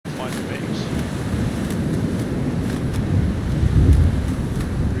find the base.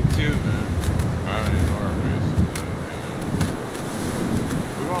 Me too, man. I don't even know our base.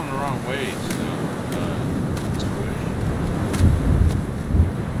 We're going the wrong way still.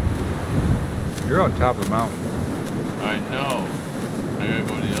 You're on top of the mountain. I know. I gotta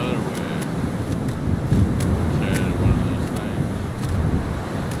go the other way. One of those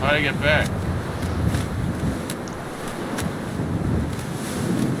things. How do I get back?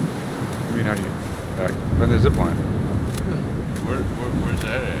 I mean, how do you back? By the zip line. Where's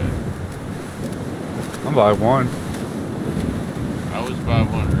that at? I'm by one. I was by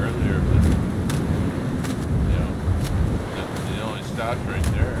one earlier, but it only stopped right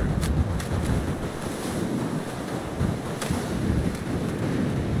there.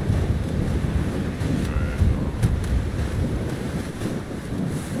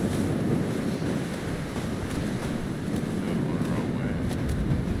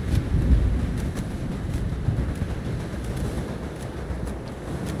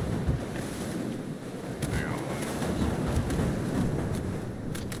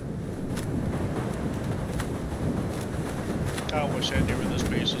 I wish I knew where this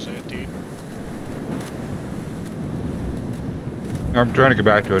base was at, dude. I'm trying to get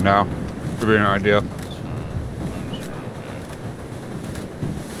back to it now. Give you an idea.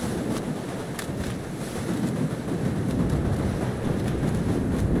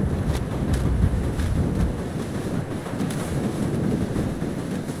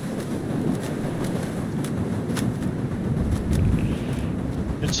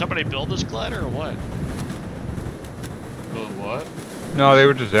 Did somebody build this glider or what? Build what? No, they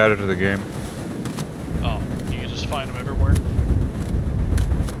were just added to the game. Oh, you can just find them everywhere?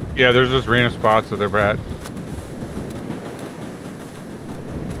 Yeah, there's just random spots that they're at.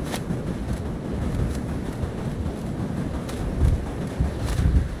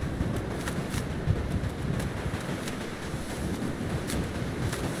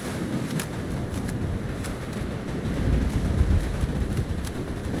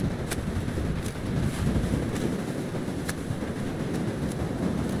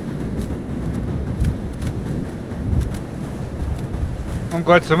 I'm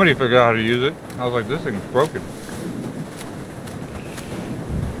glad somebody figured out how to use it. I was like, this thing's broken.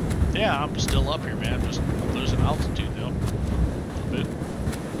 Yeah, I'm still up here, man. Just losing altitude, though. A little bit.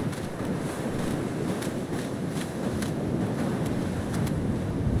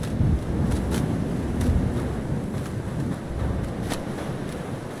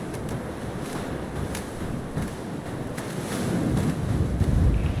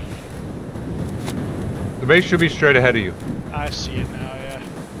 The base should be straight ahead of you. I see it now, yeah.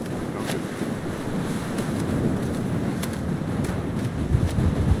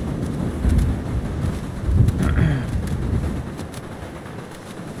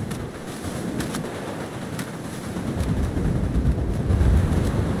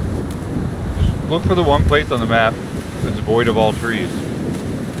 Look for the one place on the map that's void of all trees.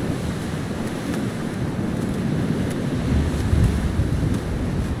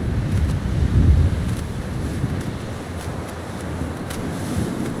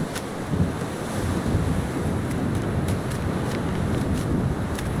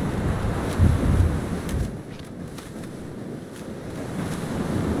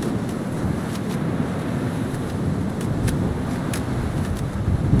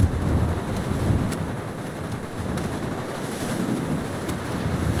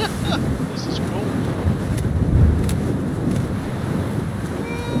 This is cool.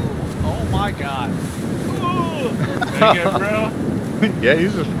 Oh my god. Dang it, bro. Yeah,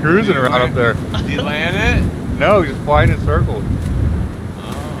 he's just cruising around up there. Did you land it? No, he's just flying in circles.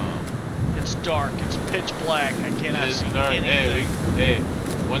 Oh. It's dark. It's pitch black. I cannot It's see dark. anything. Hey,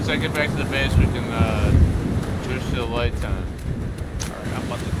 once I get back to the base, we can switch to the lights on. Alright, I'm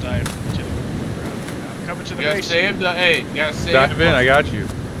about to dive to the ground. I'm coming to the You gotta base. save the. Hey, you gotta save. Dive in, I got you.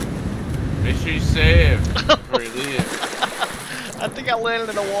 Make sure you save before you leave. I think I landed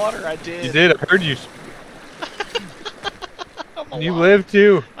in the water. I did. You did, I heard you. I'm alive. You live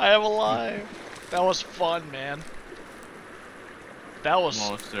too. I am alive. That was fun, man. That was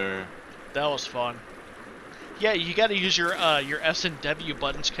Almost there. that was fun. Yeah, you got to use your S and W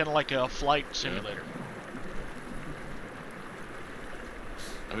buttons, kind of like a flight simulator.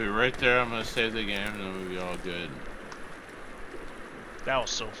 I'll be right there. I'm gonna save the game, and then we'll be all good. That was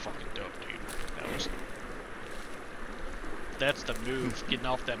so fucking dope, dude. That's the move. Getting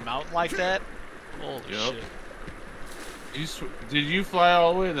off that mountain like that. Holy Yep. shit. Did you fly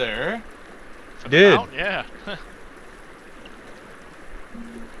all the way there? From Did. the mountain, yeah.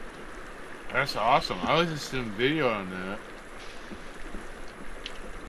 That's awesome. I was just doing video on that.